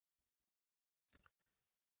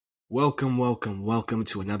Welcome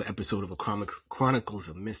to another episode of the Chronicles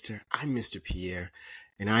of Mr. I'm Mr. Pierre,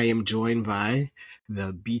 and I am joined by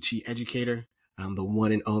the beachy educator, the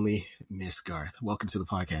one and only Miss Garth. Welcome to the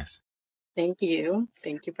podcast. Thank you.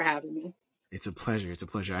 Thank you for having me. It's a pleasure.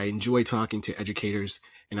 I enjoy talking to educators,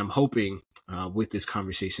 and I'm hoping with this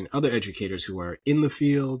conversation, other educators who are in the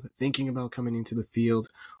field, thinking about coming into the field,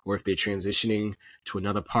 or if they're transitioning to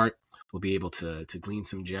another part, will be able to glean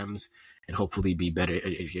some gems and hopefully be better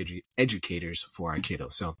educators for our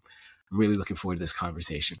kiddos. So I'm really looking forward to this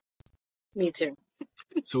conversation. Me too.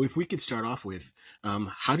 So if we could start off with,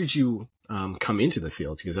 how did you come into the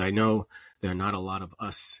field? Because I know there are not a lot of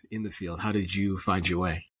us in the field. How did you find your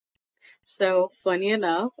way? So funny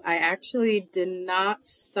enough, I actually did not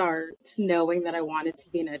start knowing that I wanted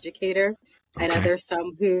to be an educator. I know there's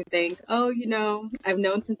some who think, I've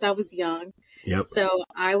known since I was young. Yep. So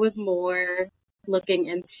I was more looking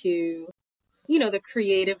into, the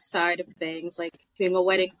creative side of things, like being a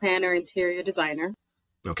wedding planner, interior designer.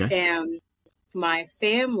 Okay. And my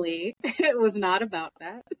family was not about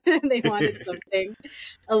that. They wanted something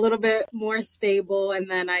a little bit more stable. And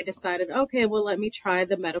then I decided, okay, well, let me try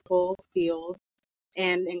the medical field.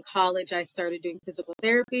 And in college, I started doing physical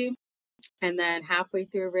therapy. And then halfway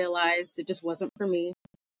through, realized it just wasn't for me.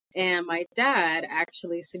 And my dad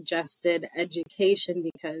actually suggested education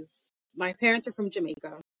because my parents are from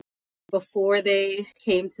Jamaica. Before they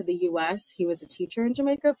came to the US, he was a teacher in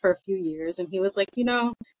Jamaica for a few years. And he was like,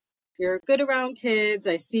 you're good around kids.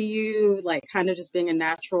 I see you like kind of just being a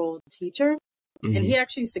natural teacher. Mm-hmm. And he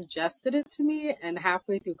actually suggested it to me. And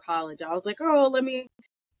halfway through college, I was like, oh, let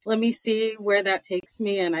me see where that takes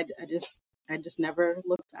me. And I just never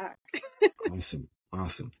looked back.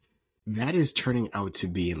 Awesome. That is turning out to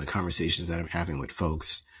be, in the conversations that I'm having with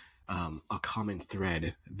folks, a common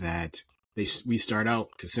thread that we start out,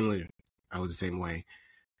 because similarly, I was the same way,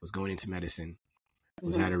 was going into medicine,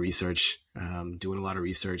 was at a research, doing a lot of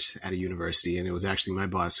research at a university. And it was actually my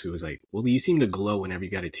boss who was like, well, you seem to glow whenever you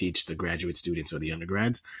got to teach the graduate students or the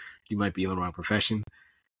undergrads. You might be in the wrong profession.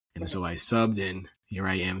 And so I subbed, and here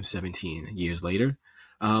I am 17 years later.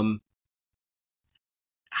 How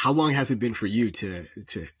long has it been for you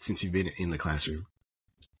since you've been in the classroom?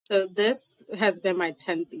 So this has been my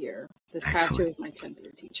 10th year. This past year was my 10th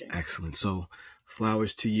year teaching. Excellent. So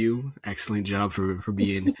flowers to you. Excellent job for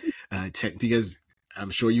being 10, because I'm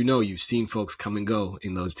sure you've seen folks come and go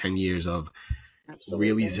in those 10 years of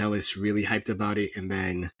really zealous, really hyped about it. And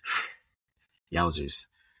then yowzers.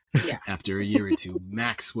 Yeah. After a year or two,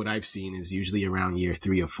 max what I've seen is usually around year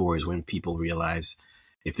 3 or 4 is when people realize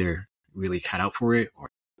if they're really cut out for it. Or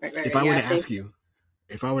if I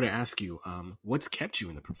were to ask you, what's kept you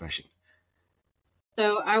in the profession?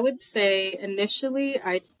 So I would say initially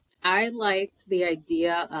I liked the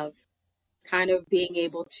idea of kind of being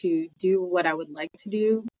able to do what I would like to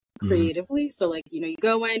do creatively. So like, you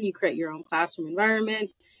go in, you create your own classroom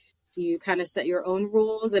environment, you kind of set your own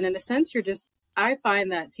rules. And in a sense, I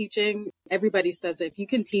find that teaching, everybody says that if you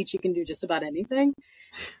can teach, you can do just about anything.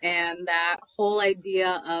 And that whole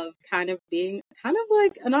idea of kind of being kind of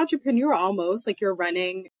like an entrepreneur, almost like you're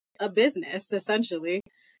running a business, essentially.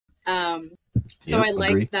 So I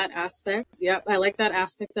liked that aspect. Yep. I like that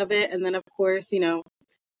aspect of it. And then of course,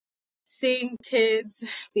 seeing kids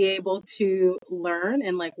be able to learn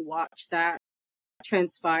and like watch that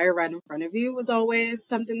transpire right in front of you was always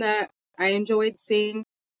something that I enjoyed seeing,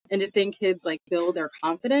 and just seeing kids like build their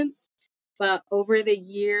confidence. But over the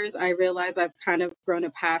years, I realized I've kind of grown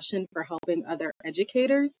a passion for helping other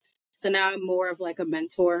educators. So now I'm more of like a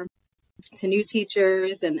mentor to new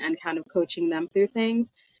teachers and kind of coaching them through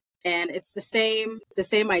things. And it's the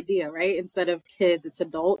same idea, right? Instead of kids, it's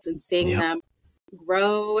adults, and seeing them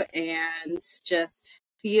grow and just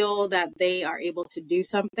feel that they are able to do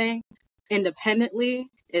something independently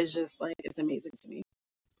is just like, it's amazing to me.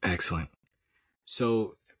 Excellent.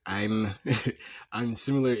 So I'm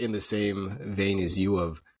similar in the same vein as you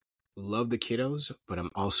of love the kiddos, but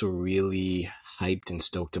I'm also really hyped and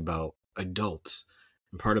stoked about adults.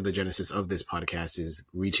 And part of the genesis of this podcast is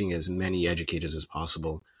reaching as many educators as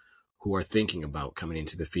possible who are thinking about coming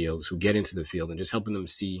into the fields, who get into the field, and just helping them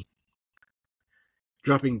see,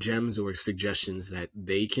 dropping gems or suggestions that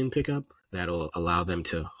they can pick up that'll allow them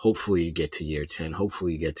to hopefully get to year 10,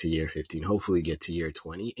 hopefully get to year 15, hopefully get to year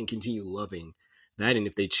 20, and continue loving that. And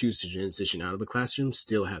if they choose to transition out of the classroom,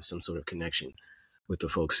 still have some sort of connection with the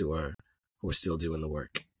folks who are still doing the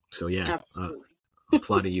work. So yeah,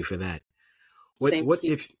 applauding you for that. What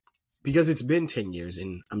if, because it's been 10 years,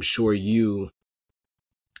 and I'm sure you,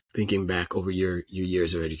 thinking back over your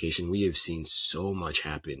years of education, we have seen so much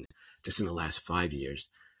happen just in the last 5 years.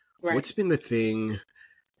 Right. What's been the thing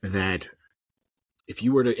that if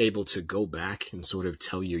you were to able to go back and sort of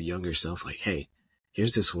tell your younger self, like, hey,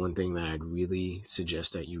 here's this one thing that I'd really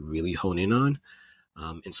suggest that you really hone in on,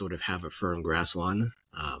 and sort of have a firm grasp on,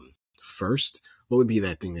 first, what would be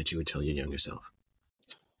that thing that you would tell your younger self?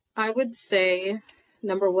 I would say,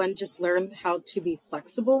 number one, just learn how to be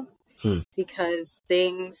flexible Hmm. because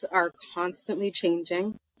things are constantly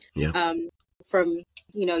changing. Yeah. Um, from,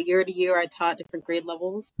 year to year, I taught different grade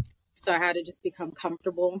levels. So I had to just become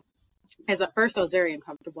comfortable. As at first, I was very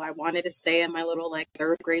uncomfortable. I wanted to stay in my little like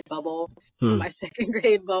third grade bubble, or Hmm. my second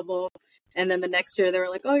grade bubble. And then the next year, they were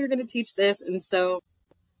like, oh, you're going to teach this. And so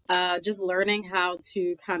just learning how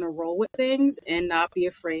to kind of roll with things and not be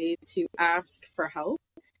afraid to ask for help.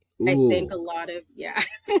 I think Ooh. a lot of, yeah,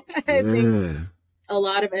 I think Yeah. a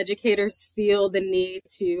lot of educators feel the need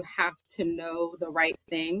to have to know the right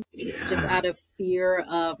thing just Yeah. out of fear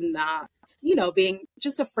of not, being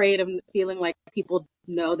just afraid of feeling like people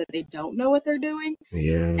know that they don't know what they're doing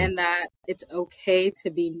Yeah. and that it's okay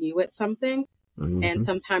to be new at something. And Hmm.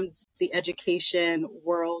 sometimes the education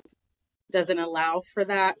world doesn't allow for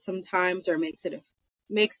that sometimes, or makes it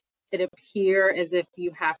appear as if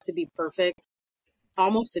you have to be perfect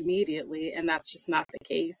almost immediately, and that's just not the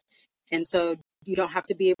case. And so you don't have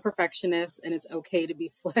to be a perfectionist, and it's okay to be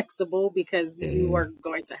flexible because you Yeah. are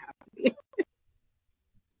going to have to be.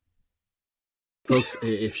 Folks,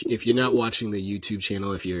 if you're not watching the YouTube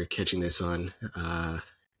channel, if you're catching this on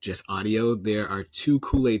just audio, there are two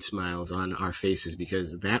Kool-Aid smiles on our faces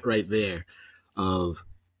because that right there of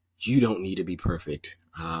you don't need to be perfect.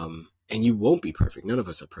 And you won't be perfect. None of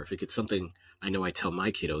us are perfect. It's something I know I tell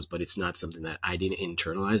my kiddos, but it's not something that I didn't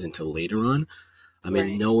internalize until later on. I mean,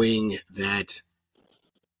 Right. knowing that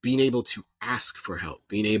being able to ask for help,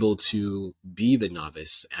 being able to be the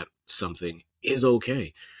novice at something is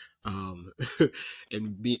okay. Um,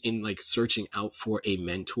 and be in like searching out for a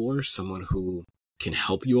mentor, someone who can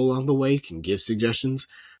help you along the way, can give suggestions.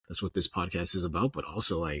 That's what this podcast is about. But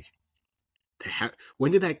also like to have,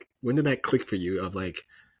 when did that click for you of like,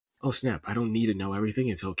 oh snap, I don't need to know everything.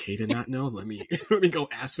 It's okay to not know. Let me let me go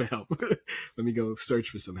ask for help. Let me go search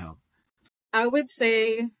for some help. I would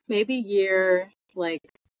say maybe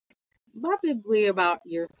probably about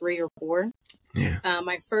year 3 or 4. Yeah.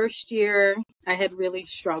 My first year, I had really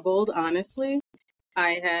struggled, honestly.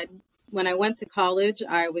 When I went to college,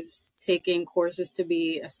 I was taking courses to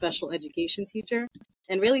be a special education teacher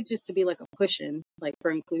and really just to be like a push-in, like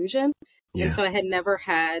for inclusion. And Yeah. so I had never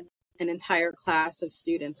had an entire class of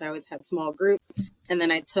students. I always had small group. And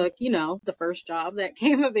then I took, the first job that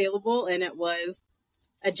came available, and it was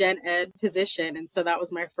a gen ed position. And so that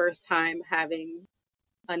was my first time having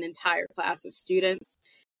an entire class of students.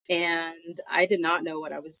 And I did not know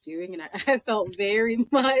what I was doing. And I felt very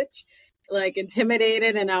much like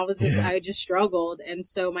intimidated. And Yeah. I just struggled. And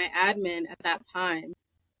so my admin at that time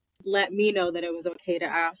let me know that it was okay to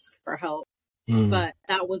ask for help. Mm. But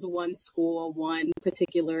that was one school, one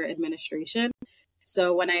particular administration.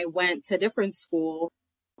 So when I went to a different school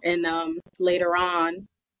and later on,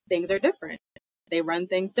 things are different. They run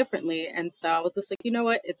things differently. And so I was just like, you know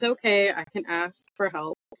what? It's okay. I can ask for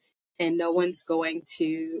help and no one's going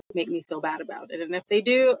to make me feel bad about it. And if they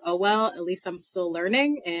do, oh well, at least I'm still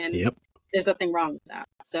learning and Yep. there's nothing wrong with that.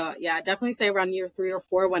 So yeah, I definitely say around year 3 or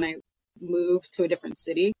 4 when I moved to a different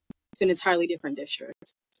city, to an entirely different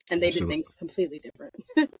district. And they did Absolutely. things completely different.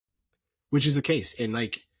 Which is the case. And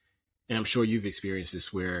I'm sure you've experienced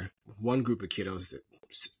this where one group of kiddos,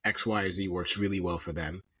 X, Y, or Z works really well for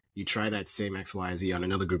them. You try that same X, Y, Z on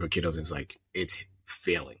another group of kiddos, it's like, it's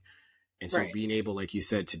failing. And so Right. being able, like you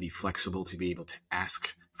said, to be flexible, to be able to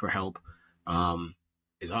ask for help,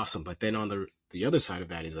 is awesome. But then on the other side of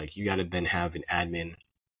that is like, you got to then have an admin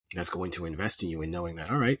that's going to invest in you and knowing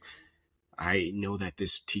that, all right, I know that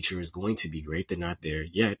this teacher is going to be great. They're not there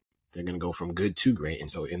yet. They're going to go from good to great. And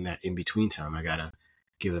so in that in between time, I got to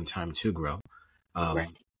give them time to grow, Right.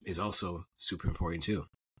 is also super important too.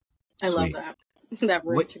 I love Sweet. that. That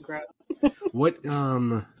room What, to grow.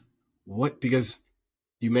 what, because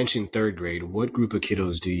you mentioned third grade, what group of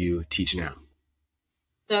kiddos do you teach now?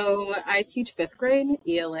 So I teach 5th grade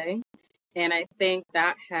ELA, and I think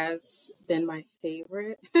that has been my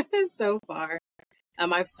favorite so far.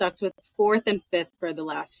 I've stuck with 4th and 5th for the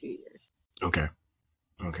last few years. Okay.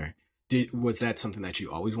 Okay. Was that something that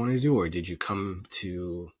you always wanted to do, or did you come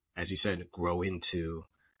to, as you said, grow into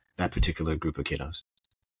that particular group of kiddos?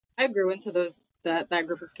 I grew into that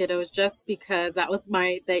group of kiddos just because that was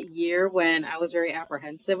that year when I was very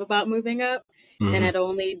apprehensive about moving up and Mm-hmm. had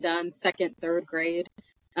only done 2nd, 3rd grade.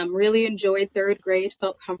 Really enjoyed 3rd grade,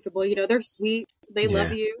 felt comfortable. They're sweet. They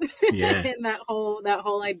love Yeah. you Yeah. and that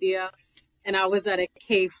whole idea. and I was at a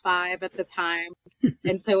K-5 at the time.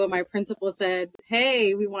 And so when my principal said,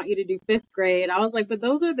 "Hey, we want you to do fifth grade," I was like, "But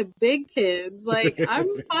those are the big kids. Like, I'm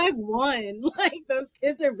 5'1". Like, those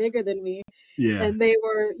kids are bigger than me." Yeah. And they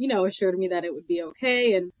were, assured me that it would be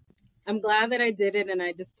okay. And I'm glad that I did it, and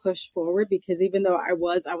I just pushed forward, because even though I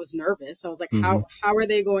was nervous. I was like, Hmm. how are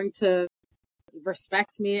they going to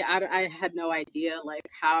respect me? I had no idea like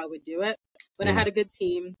how I would do it, but I Yeah. had a good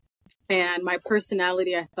team, and my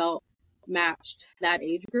personality, I felt, matched that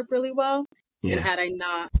age group really well. And Yeah. had I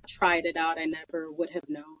not tried it out, I never would have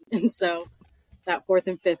known. And so that fourth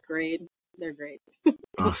and fifth grade, they're great.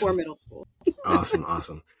 Before Awesome. middle school. Awesome.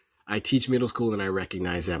 Awesome. I teach middle school and I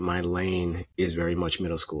recognize that my lane is very much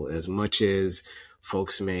middle school. As much as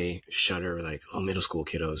folks may shudder, like, oh, middle school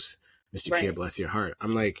kiddos, Mr. Pierre, Right. bless your heart.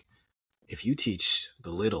 I'm like, if you teach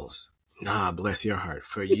the littles, nah, bless your heart.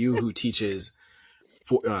 For you who teaches,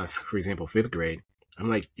 for example, fifth grade, I'm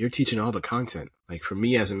like, you're teaching all the content. Like for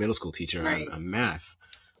me as a middle school teacher, Right. I'm math.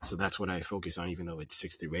 So that's what I focus on, even though it's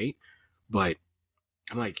 6 through 8. But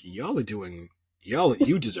I'm like, you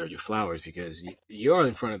deserve your flowers because you're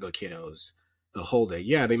in front of the kiddos the whole day.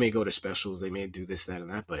 Yeah, they may go to specials, they may do this, that, and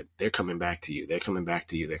that, but they're coming back to you. They're coming back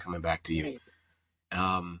to you. They're coming back to you. Right.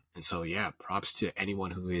 And so yeah, props to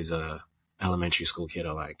anyone who is a elementary school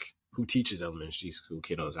kiddo, like who teaches elementary school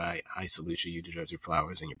kiddos. I salute you. You deserve your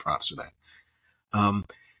flowers and your props for that. Um,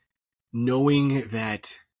 knowing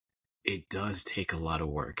that it does take a lot of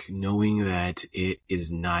work, knowing that it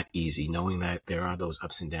is not easy, knowing that there are those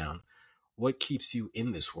ups and downs. What keeps you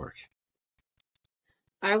in this work?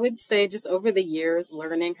 I would say just over the years,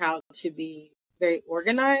 learning how to be very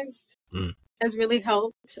organized Mm. has really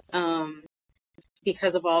helped,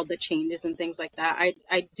 because of all the changes and things like that.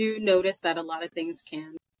 I do notice that a lot of things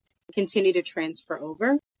can continue to transfer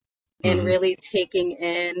over, and Hmm. really taking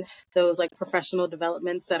in those like professional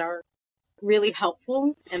developments that are really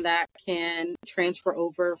helpful and that can transfer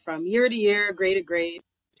over from year to year, grade to grade.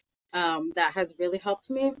 That has really helped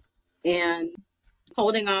me. And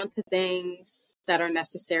holding on to things that are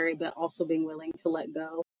necessary, but also being willing to let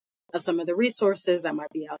go of some of the resources that might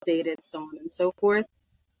be outdated, so on and so forth.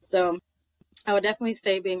 So I would definitely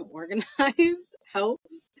say being organized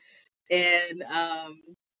helps. And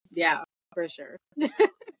yeah, for sure.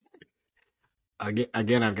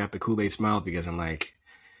 Again, I've got the Kool-Aid smile because I'm like,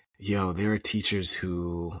 yo, there are teachers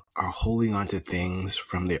who are holding on to things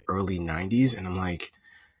from the early 90s. And I'm like,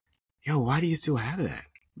 yo, why do you still have that?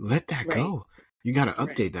 Let that Right, go. You got to right.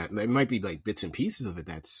 update that. It might be like bits and pieces of it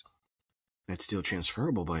that's still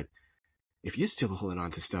transferable. But if you're still holding on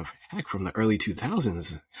to stuff, heck, from the early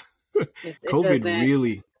 2000s, It COVID doesn't,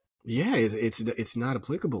 really, yeah, it's not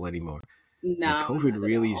applicable anymore. Like no, COVID not at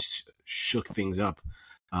really all. shook things up.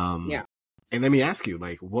 Um, Yeah, and let me ask you,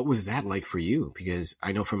 like, what was that like for you? Because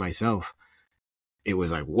I know for myself, it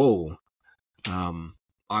was like, whoa, um,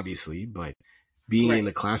 obviously, but being in the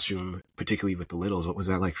right. classroom, particularly with the littles, what was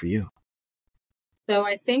that like for you? So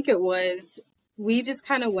I think we just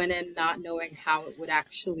kind of went in not knowing how it would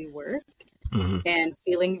actually work, Hmm. and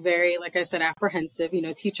feeling very, like I said, apprehensive.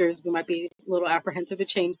 Teachers, we might be a little apprehensive to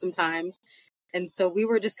change sometimes. And so we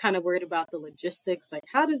were just kind of worried about the logistics, like,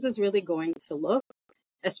 how is this really going to look?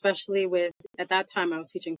 Especially with, at that time, I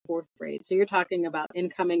was teaching fourth grade. So you're talking about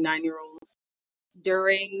incoming 9-year olds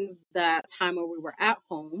during that time where we were at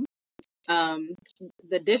home. Um,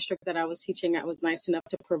 the district that I was teaching at was nice enough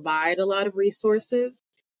to provide a lot of resources.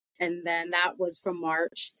 And then that was from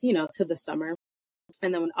March, to the summer.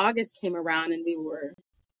 And then when August came around and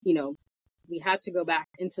you know, we had to go back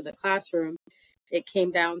into the classroom, it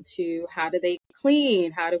came down to how do they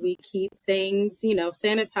clean? How do we keep things,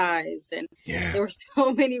 sanitized? And Yeah. there were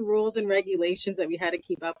so many rules and regulations that we had to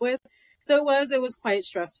keep up with. So it was quite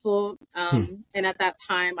stressful. Hmm. And at that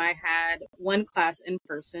time, I had one class in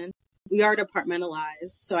person. We are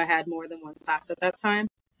departmentalized, so I had more than one class at that time.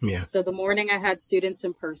 Yeah. So the morning I had students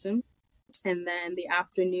in person, and then the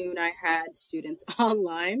afternoon I had students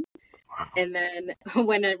online. Wow. And then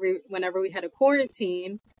whenever we had a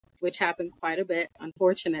quarantine, which happened quite a bit,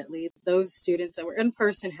 unfortunately, those students that were in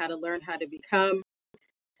person had to learn how to become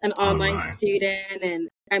an online Online. student. And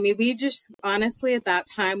I mean, we just honestly, at that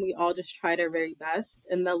time, we all just tried our very best.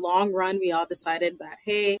 In the long run, we all decided that,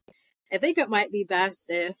 hey, I think it might be best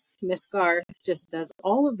if Miss Garth just does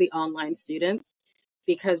all of the online students,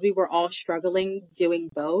 because we were all struggling doing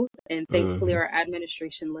both. And thankfully, Hmm. our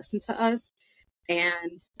administration listened to us,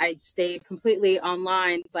 and I stayed completely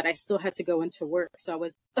online, but I still had to go into work. So I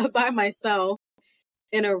was by myself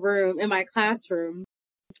in a room, in my classroom,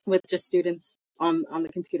 with just students on the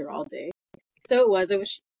computer all day. So it was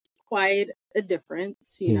quite a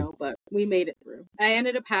difference, Hmm. but we made it through. I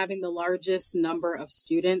ended up having the largest number of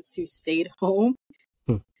students who stayed home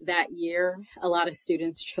Hmm. that year. A lot of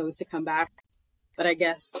students chose to come back, but I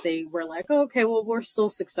guess they were like, oh, okay, well, we're still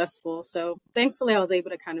successful. So thankfully, I was able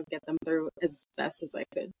to kind of get them through as best as I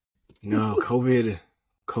could. No, COVID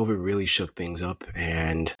really shook things up,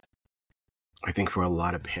 and I think for a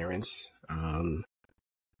lot of parents,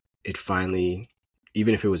 it finally,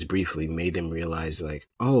 even if it was briefly, made them realize like,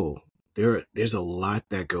 oh, there's a lot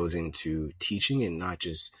that goes into teaching, and not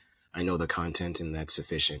just I know the content and that's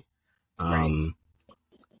sufficient. Right, Um,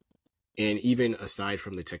 and even aside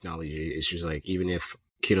from the technology issues, like even if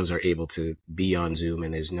kiddos are able to be on Zoom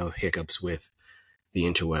and there's no hiccups with the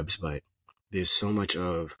interwebs, but there's so much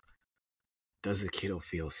of, does the kiddo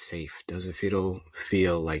feel safe? Does the kiddo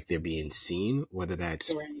feel like they're being seen? Whether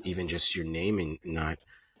that's right, even just your name and not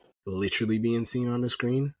literally being seen on the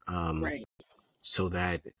screen, right, so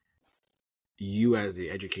that you as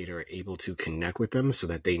the educator are able to connect with them so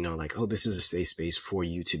that they know like, oh, this is a safe space for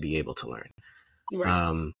you to be able to learn. right,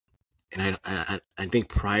 Um, and I think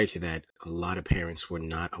prior to that, a lot of parents were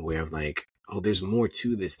not aware of like, oh, there's more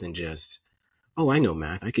to this than just, oh, I know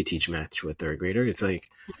math. I could teach math to a third grader. It's like,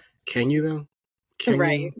 can you though? Can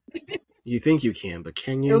right. you? You think you can, but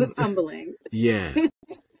can It you? was humbling. Yeah,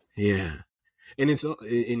 yeah. And it's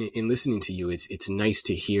in listening to you, it's nice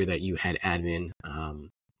to hear that you had admin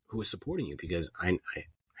who was supporting you, because I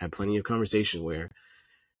had plenty of conversation where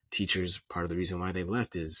teachers, part of the reason why they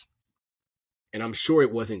left is, and I'm sure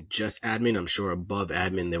it wasn't just admin. I'm sure above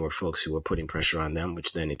admin there were folks who were putting pressure on them,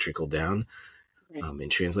 which then it trickled down Right.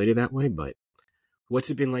 and translated that way. But what's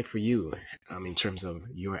it been like for you in terms of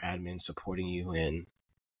your admin supporting you and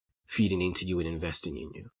feeding into you and investing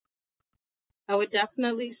in you? I would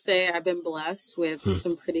definitely say I've been blessed with Hmm.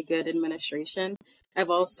 some pretty good administration. I've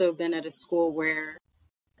also been at a school where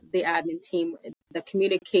the admin team, the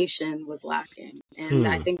communication was lacking. And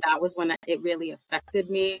I Hmm. think that was when it really affected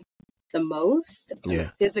me the most. Like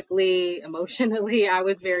Yeah. physically, emotionally, I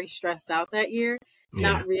was very stressed out that year,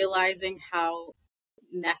 Yeah. not realizing how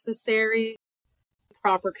necessary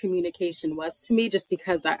proper communication was to me, just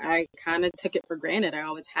because I kind of took it for granted. I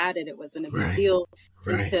always had it. It wasn't a big Right. deal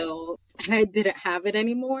Right. until I didn't have it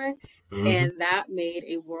anymore. Hmm. And that made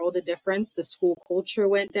a world of difference. The school culture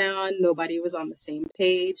went down. Nobody was on the same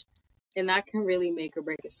page. And that can really make or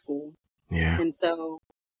break a school. Yeah. And so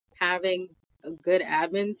having a good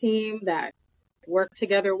admin team that work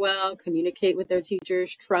together well, communicate with their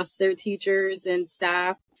teachers, trust their teachers and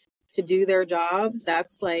staff to do their jobs,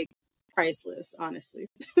 that's like priceless, honestly.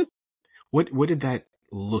 What did that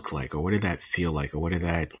look like, or what did that feel like, or what did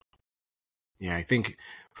that? Yeah, I think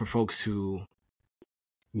for folks who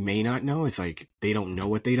may not know, it's like they don't know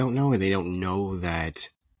what they don't know, and they don't know that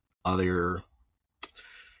other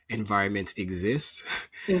environments exist.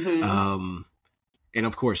 Hmm. Um, and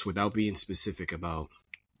of course, without being specific about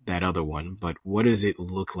that other one, but what does it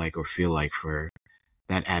look like or feel like for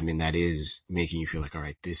that admin that is making you feel like, all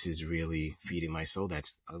right, this is really feeding my soul.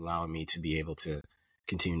 That's allowing me to be able to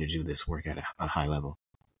continue to do this work at a high level.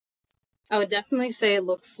 I would definitely say it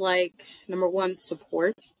looks like number one,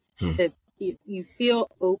 support. Hmm. That you feel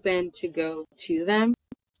open to go to them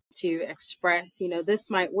to express, this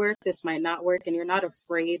might work, this might not work, and you're not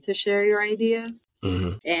afraid to share your ideas.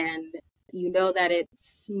 Hmm. And you know that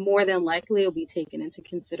it's more than likely it'll be taken into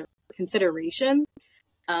consideration.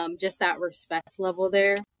 Just that respect level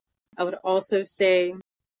there. I would also say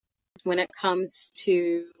when it comes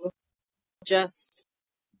to just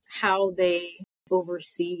how they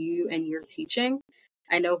oversee you and your teaching.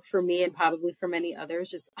 I know for me and probably for many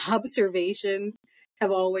others, just observations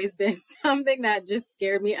have always been something that just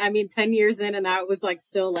scared me. I mean, 10 years in and I was like,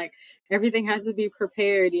 still like, everything has to be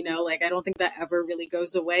prepared, like, I don't think that ever really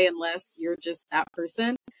goes away unless you're just that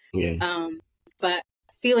person. Yeah. But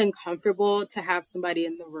feeling comfortable to have somebody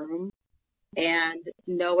in the room and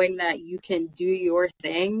knowing that you can do your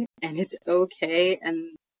thing and it's okay,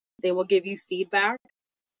 and they will give you feedback,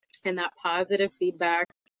 and that positive feedback,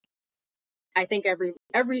 I think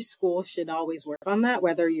every school should always work on that,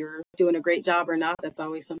 whether you're doing a great job or not. That's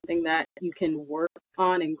always something that you can work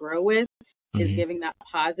on and grow with, is Hmm. giving that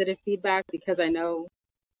positive feedback, because I know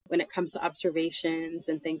when it comes to observations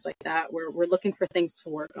and things like that, we're looking for things to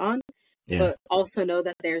work on, Yeah. but also know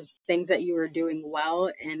that there's things that you are doing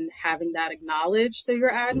well, and having that acknowledged through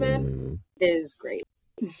your admin Mm. is great.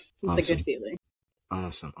 It's a good Awesome. feeling.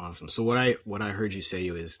 Awesome. Awesome. So what I heard you say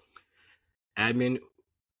is admin,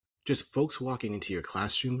 just folks walking into your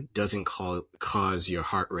classroom doesn't cause your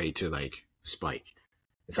heart rate to like spike.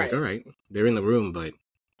 It's like, all Right. right, they're in the room, but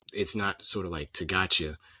it's not sort of like to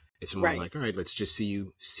gotcha. It's more Right. like, all right, let's just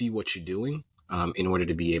see what you're doing, in order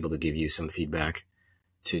to be able to give you some feedback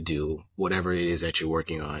to do whatever it is that you're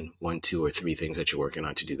working on, one, two, or three things that you're working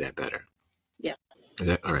on to do that better. Yeah. Is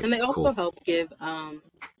that all right? And they also Cool. help give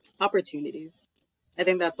opportunities. I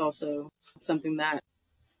think that's also something that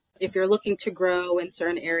if you're looking to grow in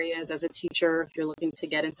certain areas as a teacher, if you're looking to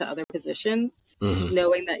get into other positions, Hmm.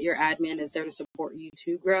 knowing that your admin is there to support you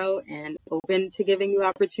to grow and open to giving you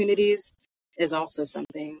opportunities is also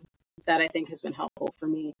something that I think has been helpful for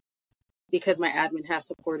me because my admin has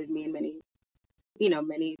supported me in many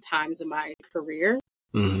times in my career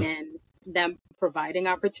Hmm. and them providing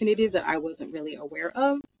opportunities that I wasn't really aware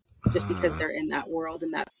of just because they're in that world,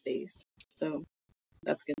 in that space. So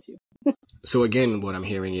that's good too. So again, what I'm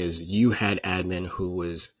hearing is you had admin who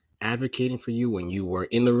was advocating for you when you were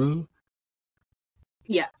in the room.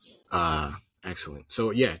 Yes. Excellent.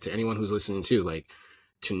 So yeah, to anyone who's listening too, like,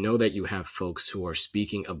 to know that you have folks who are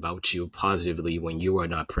speaking about you positively when you are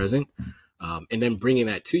not present, and then bringing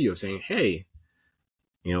that to you of saying, hey,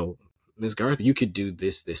 you know, Ms. Garth, you could do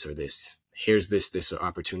this, this, or this. Here's this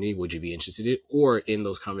opportunity. Would you be interested in it? Or in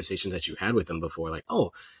those conversations that you had with them before, like,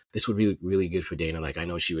 oh, this would be really good for Dana. Like, I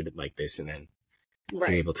know she would like this, and then you're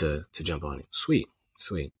Right. able to jump on it. Sweet,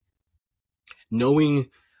 sweet. Knowing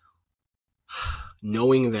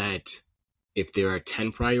knowing that if there are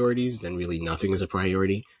 10 priorities, then really nothing is a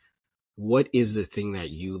priority. What is the thing that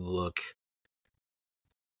you're like,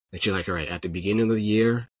 all right, at the beginning of the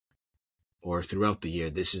year or throughout the year,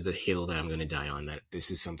 this is the hill that I'm going to die on. That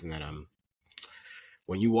this is something that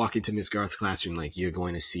when you walk into Miss Garth's classroom, like, you're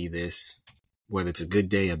going to see this, whether it's a good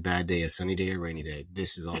day, a bad day, a sunny day, a rainy day.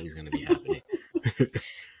 This is always going to be happening.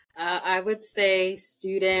 I would say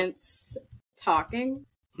students talking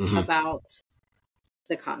Hmm. about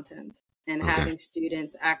the content and Okay. having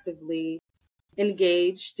students actively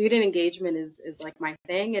engage. Student engagement is like my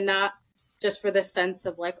thing, and not just for the sense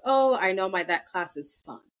of like, oh, I know that class is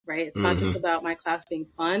fun, right? It's not Hmm. just about my class being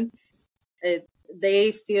fun.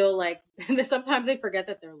 They feel like sometimes they forget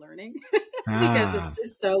that they're learning because it's Ah,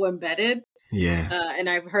 just so embedded. yeah, And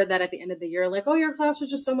I've heard that at the end of the year, like, oh, your class was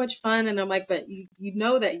just so much fun. And I'm like, but you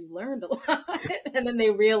know that you learned a lot. And then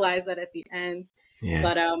they realize that at the end. yeah.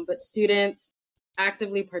 But students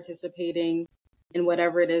actively participating in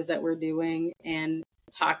whatever it is that we're doing and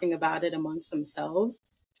talking about it amongst themselves.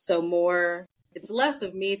 So it's less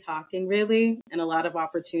of me talking really, and a lot of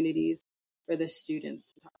opportunities for the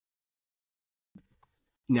students to talk.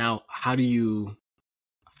 Now, how do you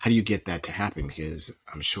get that to happen? Because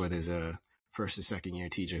I'm sure there's a first or second year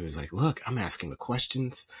teacher who's like, look, I'm asking the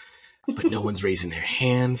questions, but no one's raising their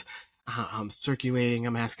hands. I'm circulating.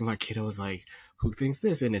 I'm asking my kiddos, like, who thinks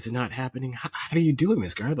this? And it's not happening. How do you do it,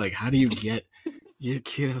 Miss Guard? Like, how do you get your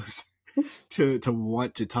kiddos to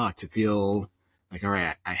want to talk, to feel like, all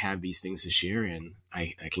right, I have these things to share and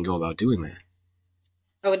I can go about doing that?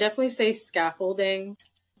 I would definitely say scaffolding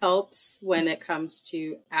helps when it comes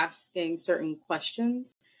to asking certain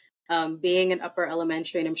questions. Being in upper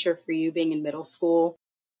elementary, and I'm sure for you being in middle school,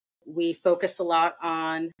 we focus a lot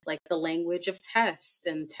on like the language of test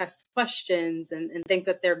and test questions and things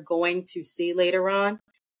that they're going to see later on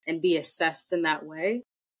and be assessed in that way.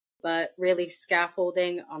 But really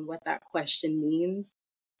scaffolding on what that question means.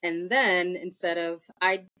 And then instead of,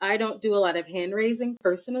 I don't do a lot of hand raising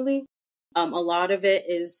personally. A lot of it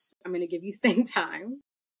is, I'm going to give you think time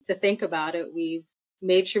to think about it. We've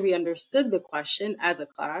made sure we understood the question as a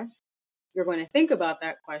class. You're going to think about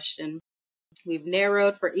that question. We've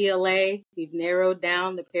narrowed for ELA. We've narrowed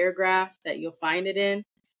down the paragraph that you'll find it in.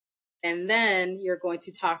 And then you're going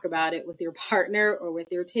to talk about it with your partner or with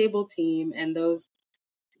your table team and those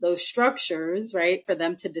structures, right, for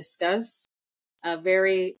them to discuss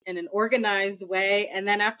very in an organized way. And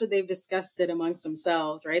then after they've discussed it amongst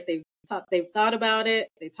themselves, right, they've thought about it,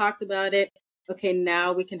 they talked about it. Okay,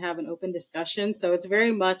 now we can have an open discussion. So it's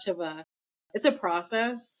very much of it's a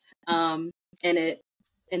process, and it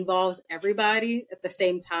involves everybody at the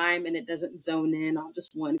same time, and it doesn't zone in on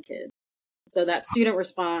just one kid. So that student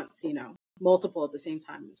response, multiple at the same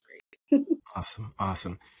time is great. Awesome.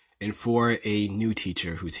 Awesome. And for a new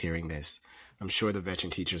teacher who's hearing this, I'm sure the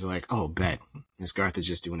veteran teachers are like, oh, bet. Ms. Garth is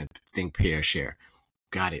just doing a think, pair, share.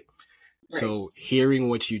 Got it. Right. So hearing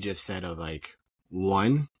what you just said of like,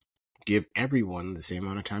 one, give everyone the same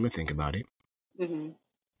amount of time to think about it. Mm-hmm.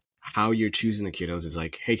 How you're choosing the kiddos is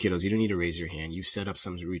like, hey, kiddos, you don't need to raise your hand. You've set up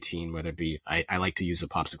some routine, whether it be, I like to use the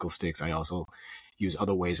popsicle sticks. I also use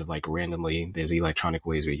other ways of like randomly, there's electronic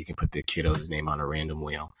ways where you can put the kiddo's name on a random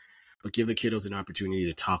wheel. But give the kiddos an opportunity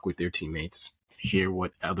to talk with their teammates, hear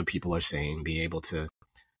what other people are saying, be able to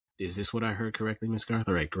is this what I heard correctly, Miss Garth?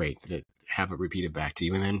 All right, great. Have it repeated back to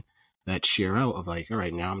you. And then that share out of like, all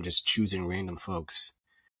right, now I'm just choosing random folks.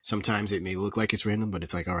 Sometimes it may look like it's random, but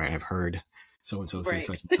it's like, all right, I've heard so-and-so say Right.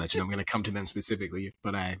 such, and I'm going to come to them specifically.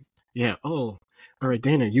 But all right,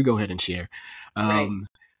 Dana, you go ahead and share. Right.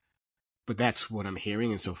 But that's what I'm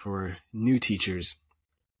hearing. And so for new teachers,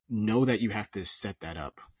 know that you have to set that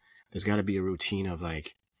up. There's got to be a routine of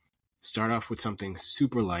like, start off with something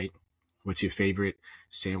super light. What's your favorite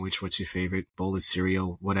sandwich? What's your favorite bowl of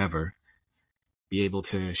cereal? Whatever. Be able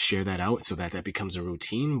to share that out so that that becomes a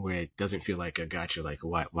routine where it doesn't feel like a gotcha, like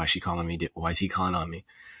why is she calling me? Why is he calling on me?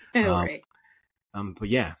 Um, Right. but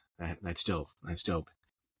yeah, that's dope. That's dope.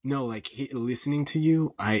 No, like listening to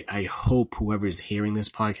you, I hope whoever's hearing this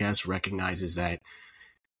podcast recognizes that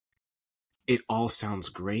it all sounds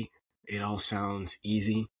great. It all sounds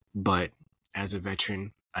easy, but as a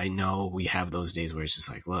veteran, I know we have those days where it's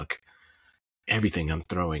just like, look, everything I'm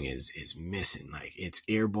throwing is missing. Like it's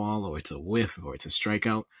airball or it's a whiff or it's a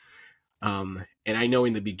strikeout. And I know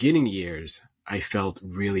in the beginning years, I felt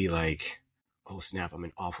really like, oh snap, I'm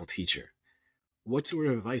an awful teacher. What sort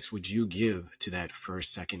of advice would you give to that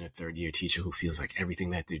first, second, or third year teacher who feels like everything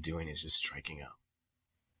that they're doing is just striking out?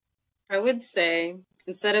 I would say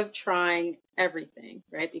instead of trying everything,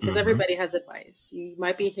 right? Because Mm-hmm. everybody has advice. You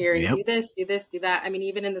might be hearing, Yep. do this, do this, do that. I mean,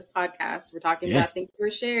 even in this podcast, we're talking Yeah. about think for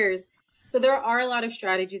shares. So there are a lot of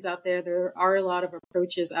strategies out there. There are a lot of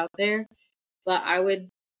approaches out there, but I would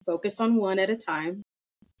focus on one at a time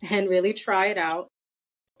and really try it out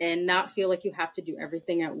and not feel like you have to do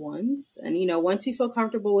everything at once. And, once you feel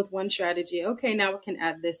comfortable with one strategy, okay, now I can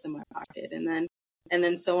add this in my pocket and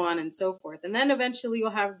then so on and so forth. And then eventually you'll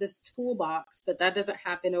have this toolbox, but that doesn't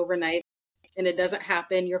happen overnight and it doesn't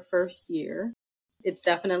happen your first year. It's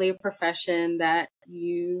definitely a profession that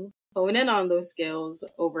you hone in on those skills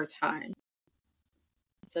over time.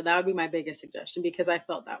 So that would be my biggest suggestion because I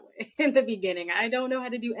felt that way in the beginning. I don't know how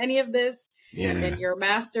to do any of this. Yeah. And you're a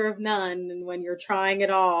master of none. And when you're trying it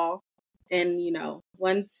all, and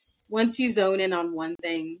once you zone in on one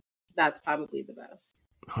thing, that's probably the best.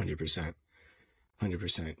 100%.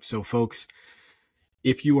 100%. So folks,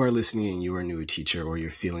 if you are listening and you are a new teacher or you're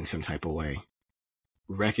feeling some type of way,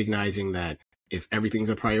 recognizing that if everything's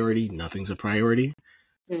a priority, nothing's a priority,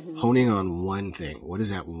 Mm-hmm. honing on one thing. What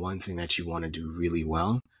is that one thing that you want to do really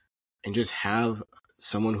well? And just have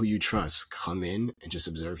someone who you trust come in and just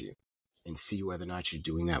observe you and see whether or not you're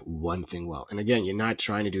doing that one thing well. And again, you're not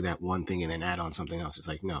trying to do that one thing and then add on something else. It's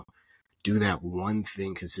like, no, do that one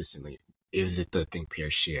thing consistently. Is it the think, pair,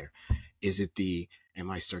 share? Is it am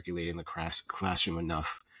I circulating the classroom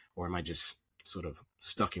enough? Or am I just sort of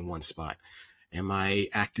stuck in one spot? Am I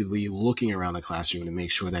actively looking around the classroom to make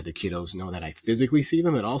sure that the kiddos know that I physically see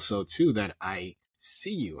them, and also too that I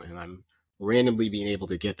see you and I'm randomly being able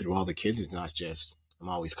to get through all the kids? It's not just I'm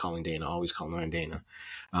always calling Dana, always calling on Dana.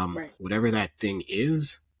 Right. Whatever that thing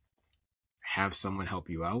is, have someone help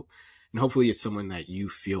you out. And hopefully it's someone that you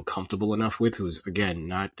feel comfortable enough with, who's again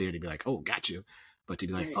not there to be like, oh, got you, but to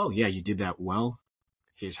be like, Right. oh yeah, you did that well.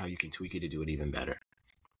 Here's how you can tweak it to do it even better.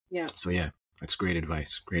 Yeah. So yeah, that's great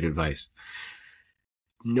advice. Great advice.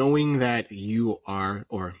 Knowing that you are,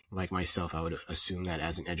 or like myself, I would assume that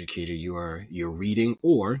as an educator, you're reading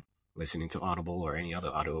or listening to Audible or any other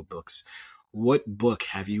audio books. What book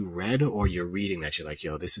have you read or you're reading that you're like,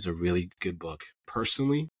 yo, this is a really good book?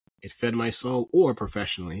 Personally, it fed my soul, or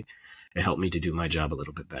professionally, it helped me to do my job a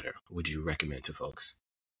little bit better. Would you recommend to folks?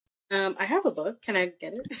 I have a book. Can I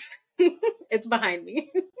get it? It's behind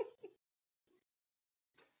me.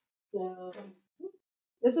 So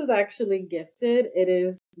this was actually gifted. It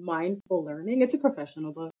is Mindful Learning. It's a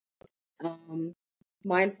professional book. Um,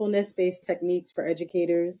 Mindfulness-based techniques for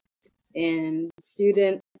educators and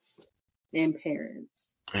students and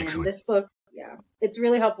parents. And Excellent. this book, yeah, it's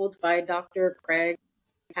really helpful. It's by Dr. Craig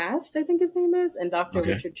Hast, I think his name is, and Dr.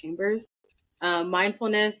 Okay. Richard Chambers.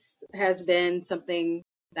 Mindfulness has been something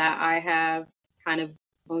that I have kind of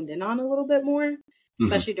honed in on a little bit more, Mm-hmm.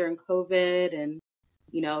 especially during COVID and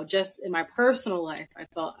just in my personal life, I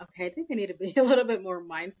felt, okay, I think I need to be a little bit more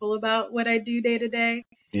mindful about what I do day to day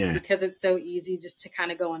Yeah. because it's so easy just to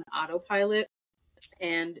kind of go on autopilot.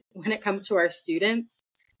 And when it comes to our students,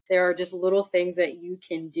 there are just little things that you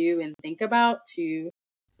can do and think about to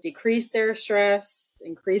decrease their stress,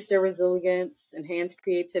 increase their resilience, enhance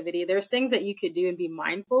creativity. There's things that you could do and be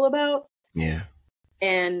mindful about. Yeah.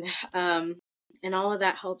 And all of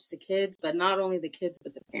that helps the kids, but not only the kids,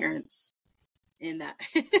 but the parents in that.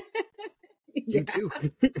 You Yeah. too.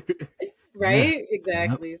 Yeah. Right? Yep.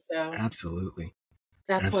 Exactly. So Absolutely.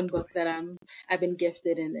 that's one book Absolutely. that I've been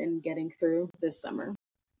gifted in getting through this summer.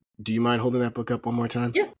 Do you mind holding that book up one more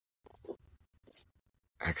time? Yeah.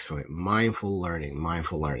 Excellent. Mindful learning.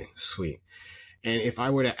 Mindful learning. Sweet. And if I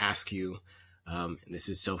were to ask you, and this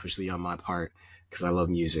is selfishly on my part, because I love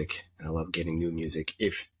music and I love getting new music,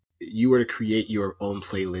 if you were to create your own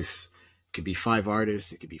playlist, it could be 5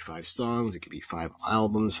 artists, it could be 5 songs, it could be 5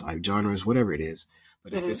 albums, 5 genres, whatever it is.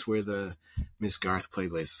 But if Hmm. this were the Miss Garth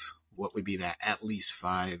playlist, what would be that at least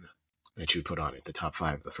 5 that you put on it? The top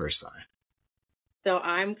 5, the first 5. So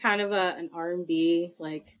I'm kind of an R&B,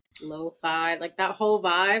 like lo-fi, like that whole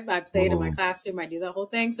vibe. I played in my Oh, classroom. I do that whole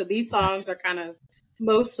thing. So these songs yes. are kind of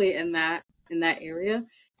mostly in that area.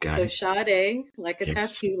 Got So it. Sade, like a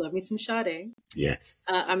Yes. tattoo. Love me some Sade. Yes.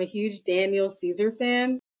 I'm a huge Daniel Caesar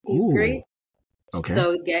fan. He's Ooh. great. Okay.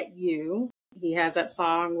 So Get You. He has that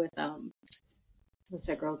song with what's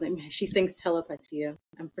that girl's name? She sings Telepatia.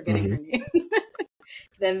 I'm forgetting Mm-hmm. her name.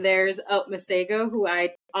 Then there's Masego, who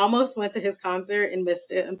I almost went to his concert and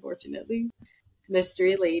missed it, unfortunately.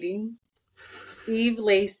 Mystery Lady. Steve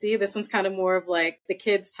Lacy. This one's kind of more of like the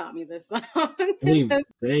kids taught me this song. Same,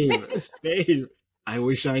 same, same. I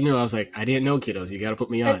wish I knew. I was like, I didn't know, kiddos. You got to put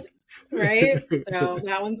me on. Right? So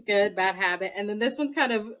that one's good. Bad Habit. And then this one's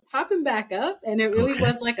kind of popping back up, and it really Okay.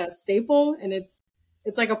 was like a staple, and it's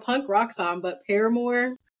like a punk rock song, but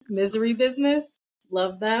Paramore, Misery Business.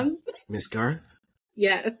 Love them. Miss Garth?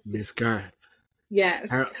 Yes. Miss Garth. Yes.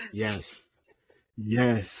 Yes.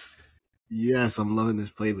 Yes. Yes. I'm loving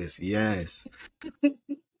this playlist. Yes.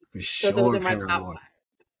 For So those sure, are my top Paramore. five.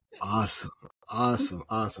 Awesome. Awesome.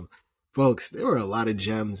 Awesome. Folks, there were a lot of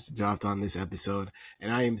gems dropped on this episode,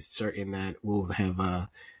 and I am certain that we'll have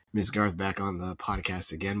Miss Garth back on the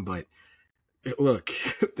podcast again. But look,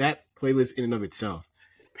 that playlist in and of itself,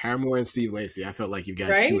 Paramore and Steve Lacy, I felt like you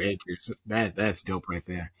got two Right? anchors. That's dope right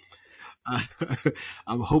there. Uh,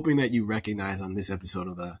 I'm hoping that you recognize on this episode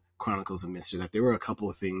of the Chronicles of Mister that there were a couple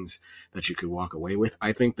of things that you could walk away with.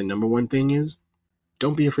 I think the number one thing is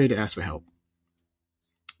don't be afraid to ask for help.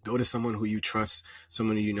 Go to someone who you trust,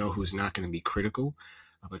 someone who you know who's not going to be critical,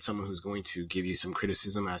 but someone who's going to give you some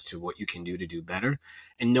criticism as to what you can do to do better,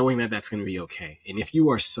 and knowing that that's going to be okay. And if you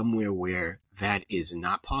are somewhere where that is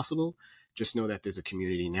not possible, just know that there's a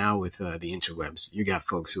community now with the interwebs. You got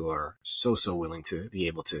folks who are so willing to be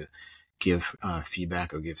able to give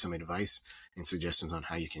feedback or give some advice and suggestions on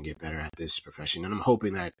how you can get better at this profession. And I'm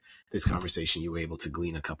hoping that this conversation you were able to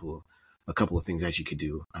glean a couple of things that you could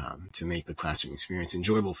do to make the classroom experience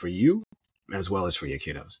enjoyable for you as well as for your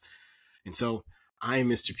kiddos. And so I'm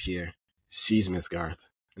Mr. Pierre. She's Miss Garth.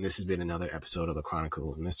 And this has been another episode of the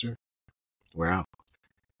Chronicle of Mr. We're out.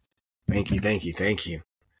 Thank you, thank you, thank you.